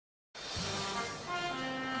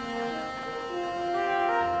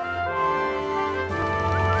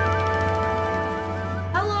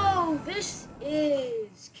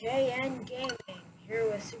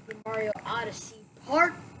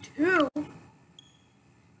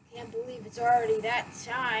it's already that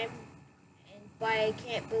time, and by I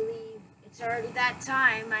can't believe it's already that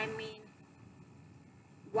time, I mean,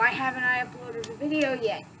 why haven't I uploaded a video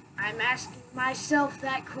yet? I'm asking myself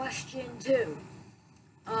that question too.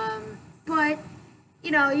 But,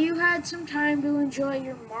 you know, you had some time to enjoy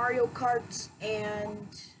your Mario Karts and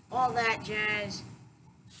all that jazz.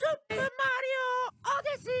 Super Mario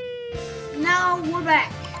Odyssey! Now we're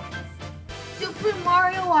back. Super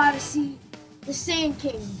Mario Odyssey, the Sand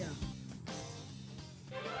Kingdom.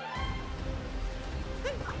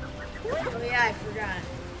 Oh yeah, I forgot.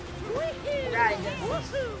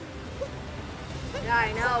 Yeah,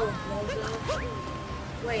 I know.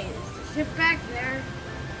 Wait, is the ship back there?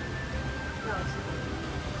 No, it's not.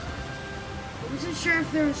 I wasn't sure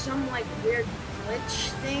if there was some like weird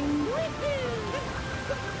glitch thing.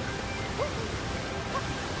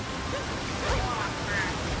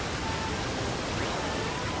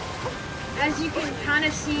 As you can kind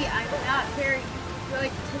of see, I'm not very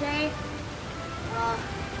good today.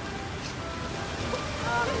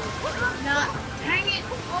 I'm not. Dang it!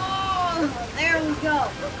 Oh, there we go.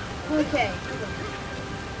 Okay,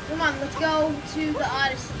 come on, let's go to the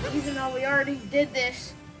Odyssey. Even though we already did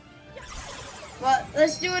this, but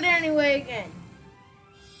let's do it anyway again.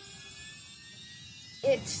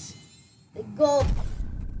 It's gold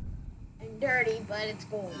and dirty, but it's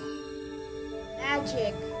gold.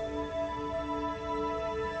 Magic.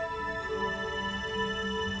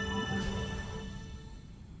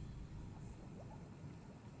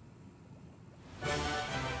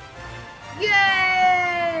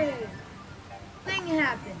 Yay! Thing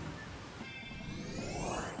happened.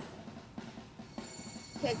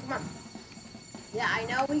 Okay, come on. Yeah, I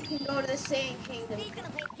know we can go to the Sand Kingdom.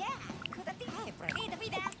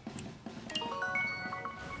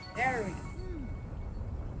 There we go.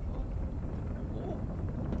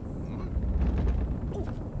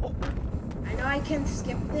 I know I can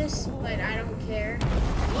skip this, but I don't care.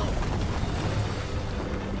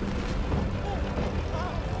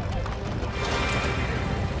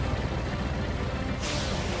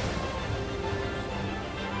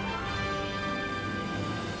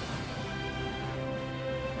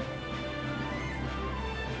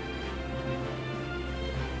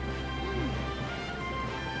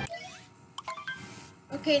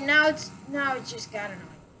 Okay, now it's just got annoying.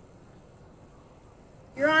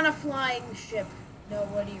 You're on a flying ship.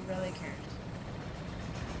 Nobody really cares.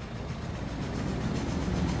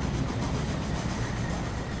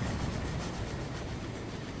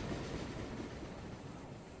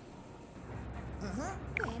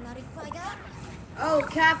 Oh,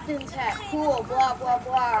 captain's hat. Cool. Blah blah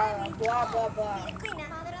blah. Blah blah blah.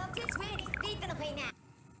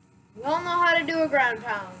 We all know how to do a ground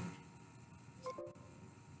pound.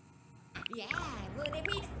 Yeah.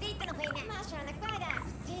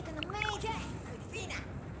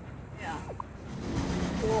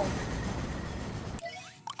 Cool.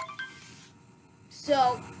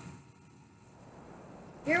 So,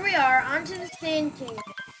 here we are, onto the Sand Kingdom.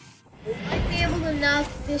 We might be able to knock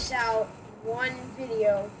this out in one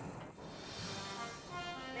video.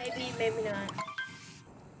 Maybe, maybe not.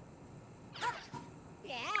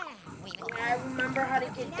 And I remember how to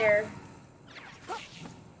get there.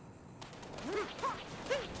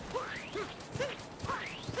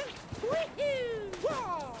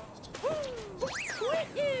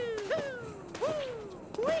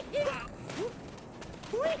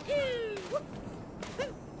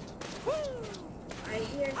 I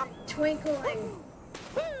hear the twinkling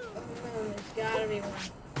of the moon. There's gotta be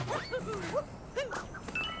one.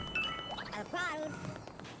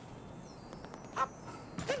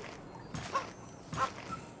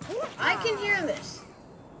 I can hear this.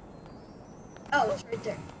 Oh, it's right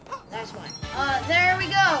there. That's why. There we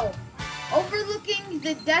go. Overlooking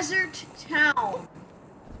the desert town.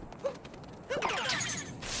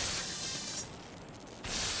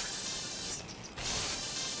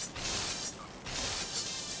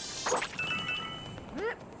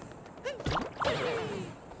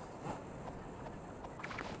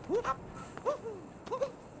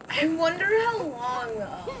 I wonder how long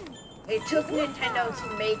it took Nintendo to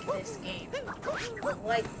make this game.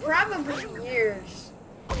 Like, probably years.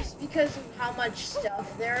 Just because of how much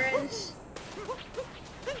stuff there is.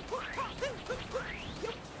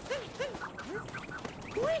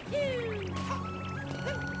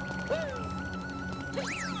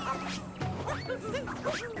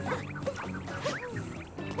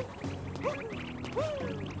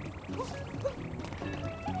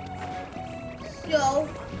 So,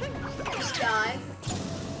 this guy.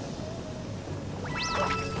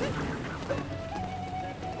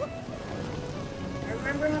 I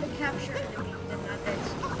remember how to capture enemies and not this.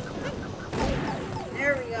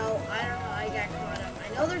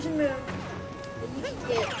 I know there's a moon that you can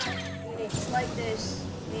get, and it's like this,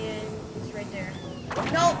 and it's right there.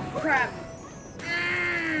 Nope, crap.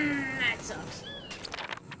 That sucks.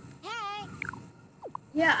 Hey.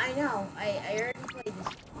 Yeah, I know. I already played this.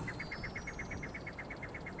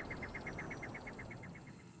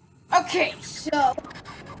 Okay, so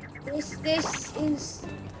this is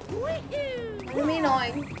gonna be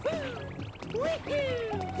annoying.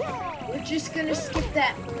 We're just gonna skip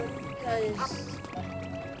that moon because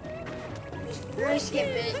we're gonna skip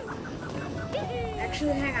it.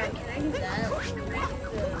 Actually, hang on. Can I do that?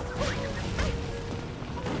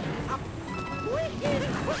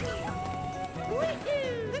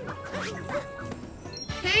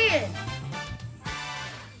 Can.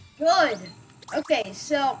 Good. Okay,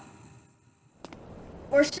 so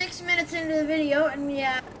we're 6 minutes into the video and we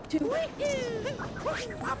have 2 minutes.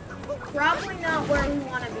 Probably not where we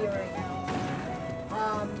want to be right now.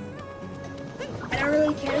 I don't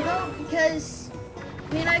really care though because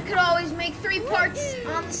I mean I could always make 3 parts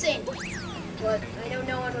on the same thing. But I know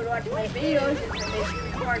no one would watch my videos if I made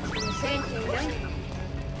 3 parts in the same kingdom.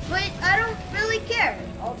 But I don't really care.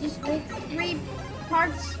 I'll just make 3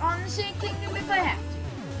 parts on the same kingdom if I have to.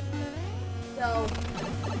 So,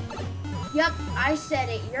 yep, I said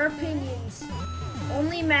it. Your opinions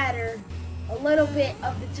only matter a little bit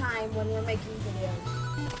of the time when we're making videos.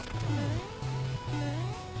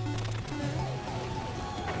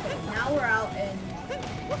 Okay, now we're out and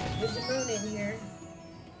there's a moon in here.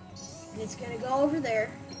 And it's gonna go over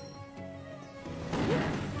there.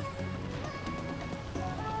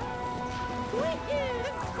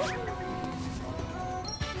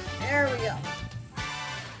 There we go.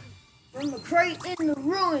 From a crate in the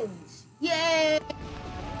ruins. Yay!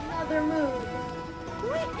 Another moon.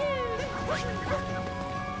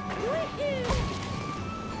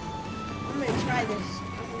 I'm gonna try this.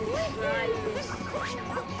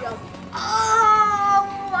 Jump.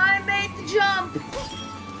 Oh! I made the jump!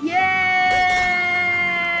 Yay!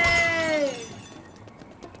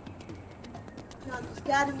 No, there's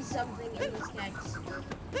gotta be something in this cactus.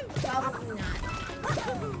 Probably not.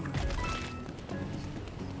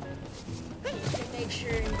 Just make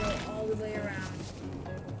sure and go all the way around.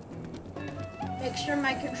 Make sure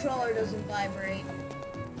my controller doesn't vibrate.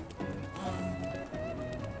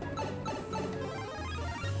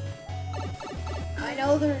 I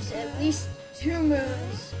know there's at least 2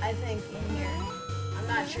 moons, I think, in here. I'm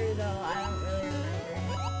not sure though, I don't really remember.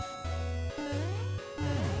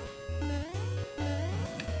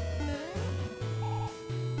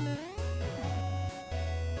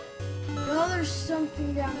 No, there's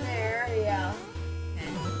something down there, yeah.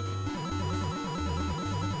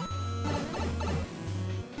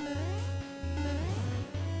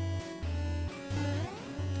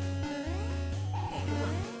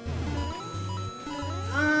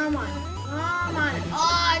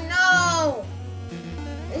 Oh no!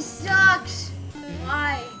 This sucks!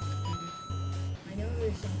 Why? I know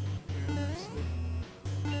there's something.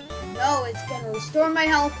 No, it's gonna restore my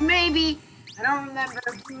health, maybe! I don't remember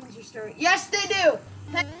if humans restore. Yes, they do!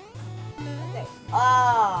 Okay.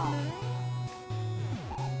 Oh.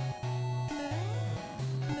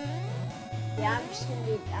 Yeah, I'm just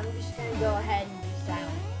gonna go ahead and be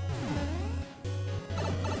silent.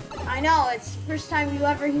 I know, it's the first time you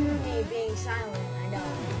ever hear me being silent, I know.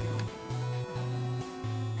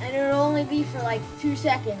 And it'll only be for like 2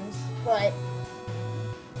 seconds, but...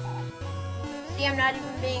 See, I'm not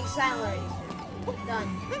even being silent anymore. Done.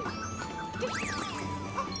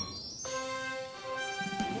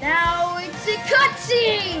 Now it's a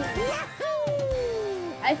cutscene!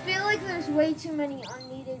 I feel like there's way too many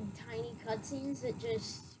unneeded tiny cutscenes that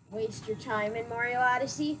just waste your time in Mario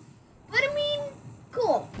Odyssey. But I mean,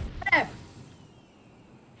 cool. Whatever.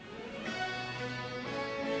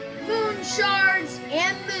 Moon shards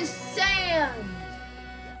and the sand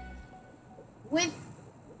with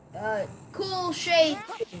cool shade.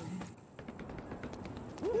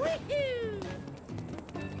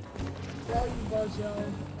 Go you bozo.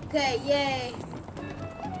 Okay, yay.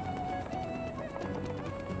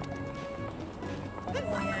 Oh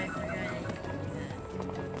yeah, I forgot it.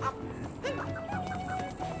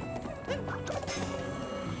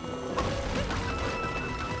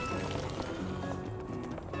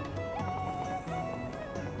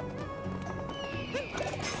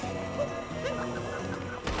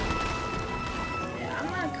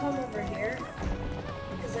 Come over here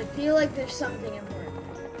because I feel like there's something important.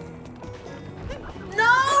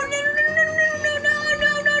 No!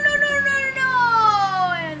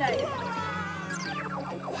 And I.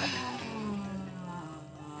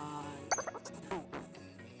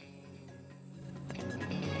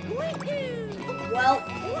 well,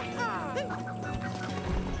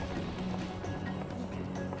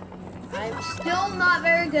 I'm still not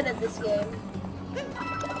very good at this game.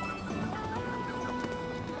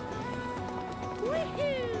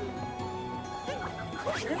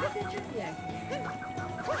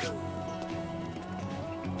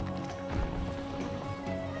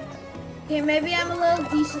 Okay, maybe I'm a little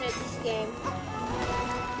decent at this game.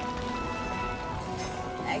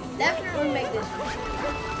 I can definitely make this one.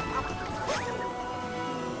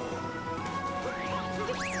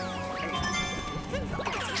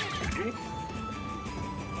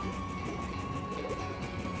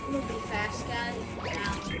 I'm gonna be fast, guys.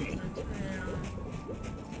 Now,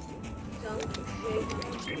 don't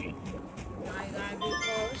shake. I gotta be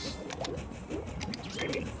close.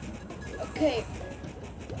 Okay.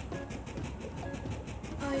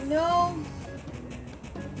 I know.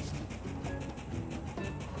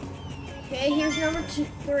 Okay, here's number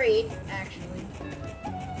 3, actually.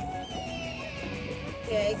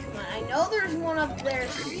 Okay, come on. I know there's one up there.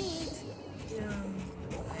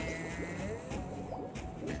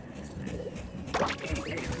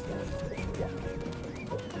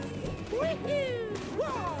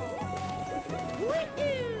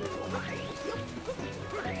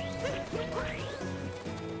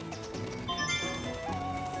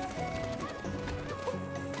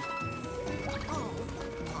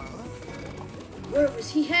 Where was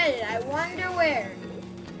he headed? I wonder where.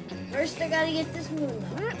 First, I gotta get this moon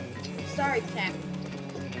though. Sorry, Captain.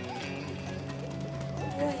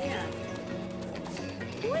 Oh yeah.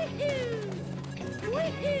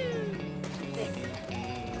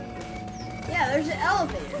 Yeah, there's an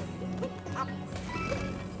elevator.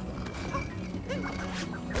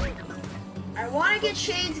 I want to get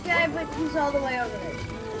Shade's guy, but he's all the way over there. So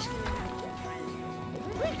I'm just gonna have to find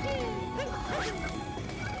him.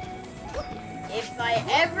 If I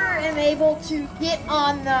ever am able to get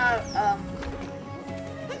on the,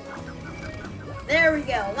 there we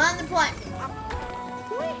go, I'm on the platform.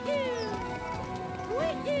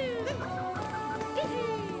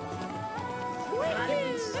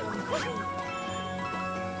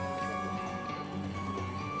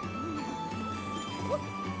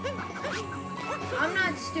 I'm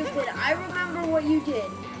not stupid, I remember what you did.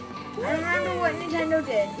 I remember what Nintendo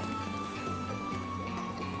did.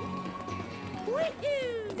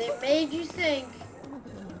 They made you think.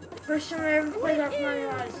 First time I ever played Mario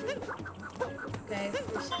Odyssey. Okay,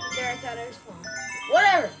 for a second there I thought I was fun.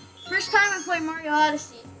 Whatever. First time I played Mario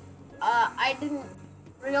Odyssey, I didn't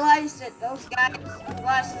realize that those guys with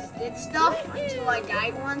glasses did stuff until I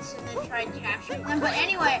died once and then tried capturing them. But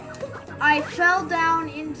anyway, I fell down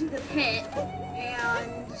into the pit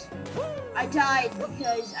and I died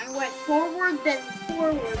because I went forward, then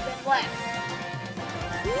left.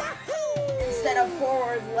 Instead of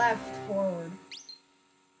forward, left, forward.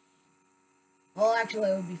 Well, actually,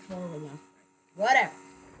 it would be forward, left, right. Whatever.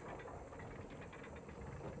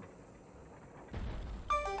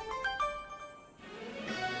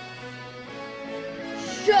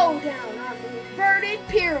 Showdown on the inverted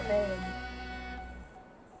pyramid.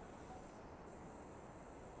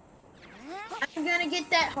 I'm gonna get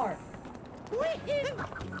that heart.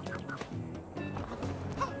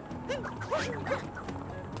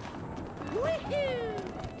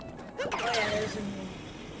 Oh yeah, there's a moon.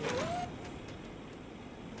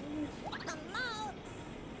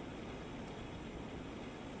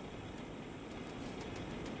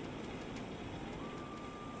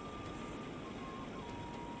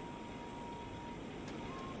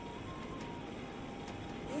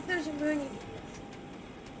 I think there's a moon.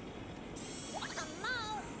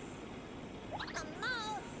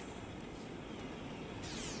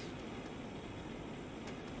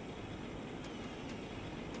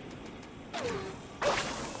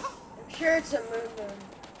 Sure, it's a moon.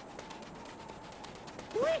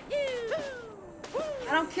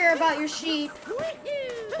 I don't care about your sheep. Or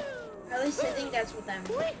at least I think that's what that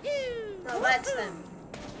means. No, that's them.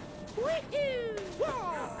 No,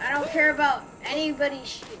 I don't care about anybody's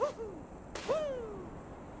sheep.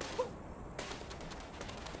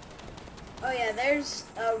 Oh yeah, there's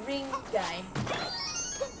a ring guy.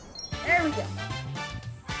 There we go.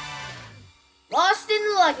 Lost in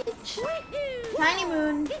the luggage. Tiny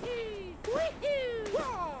moon.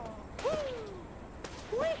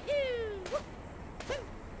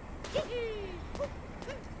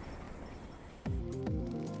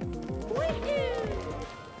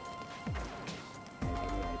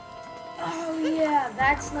 Oh yeah,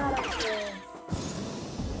 that's not up there.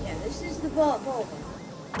 Yeah, this is the bullet boulder.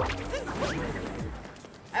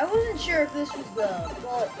 I wasn't sure if this was the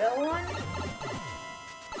bullet bill one.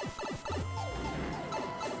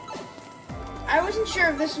 I wasn't sure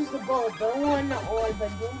if this was the Bullet Bill one or the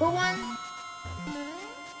Goomba one.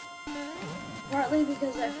 Partly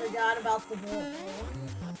because I forgot about the Bullet Bill one.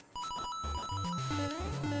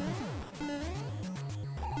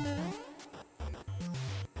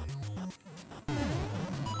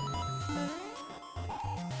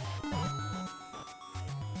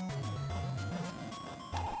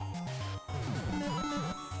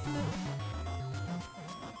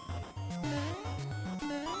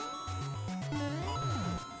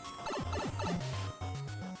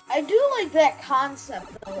 I do like that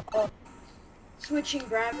concept though of switching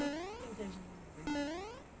gravity.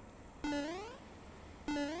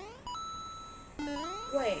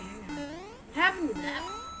 Wait, hang on. What happened to that?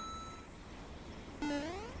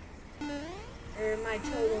 Or am I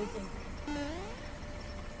totally thinking?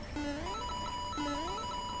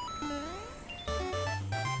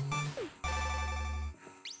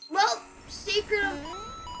 Well, secret of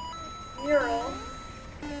mural.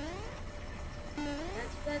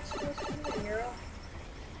 That's supposed to be a mural.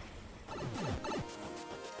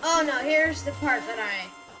 Oh no, here's the part that I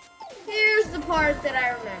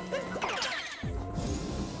remember.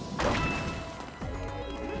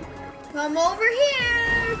 Come over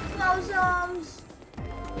here, Closums.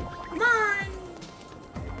 Come on.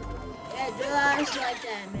 Yeah, do eyes like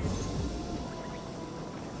that, man.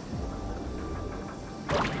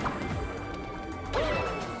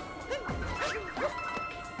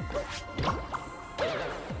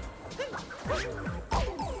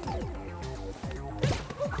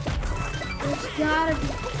 There's gotta be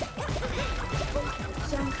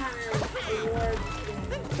some kind of reward.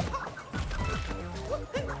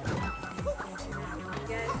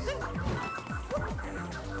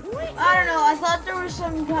 I don't know, I thought there was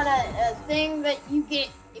some kind of thing that you get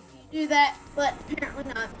if you do that, but apparently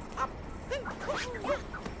not.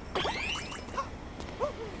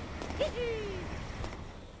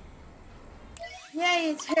 Yay,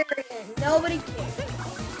 it's Harriet. Nobody cares.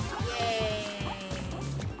 Yay.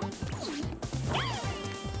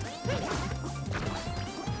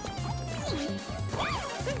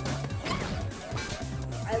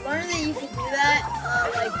 I learned that you could do that,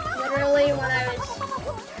 like literally when I was,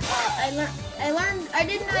 I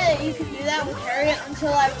didn't know that you could do that with Harriet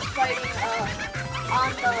until I was fighting,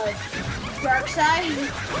 on the dark side.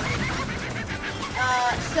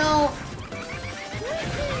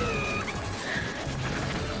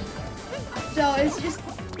 So it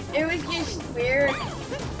was just weird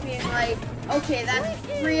being like, okay, that's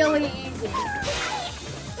really easy.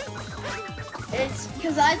 It's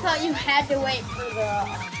because I thought you had to wait for the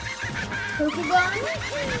Pokemon.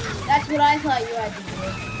 That's what I thought you had to do.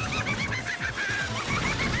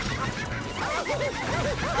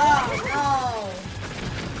 Oh no.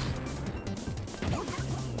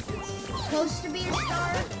 It's supposed to be a star,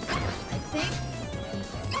 I think.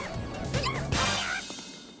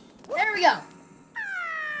 There we go.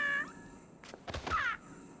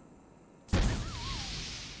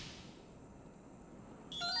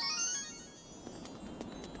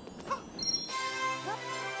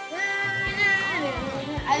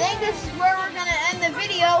 I think this is where we're gonna end the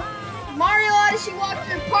video. Mario Odyssey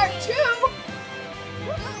Walkthrough Part 2.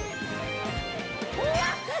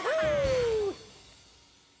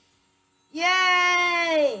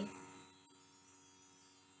 Yay!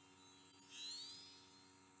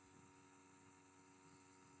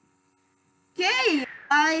 Okay,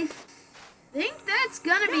 I think that's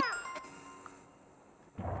gonna be.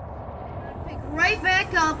 Pick right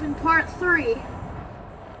back up in Part 3.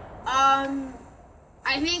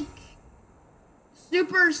 I think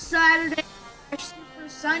Super Saturday or Super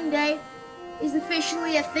Sunday is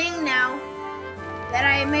officially a thing now that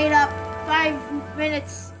I made up 5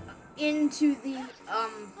 minutes into the,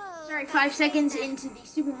 5 seconds into the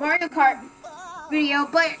Super Mario Kart video,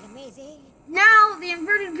 but now the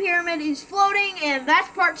inverted pyramid is floating and that's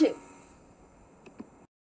part 2.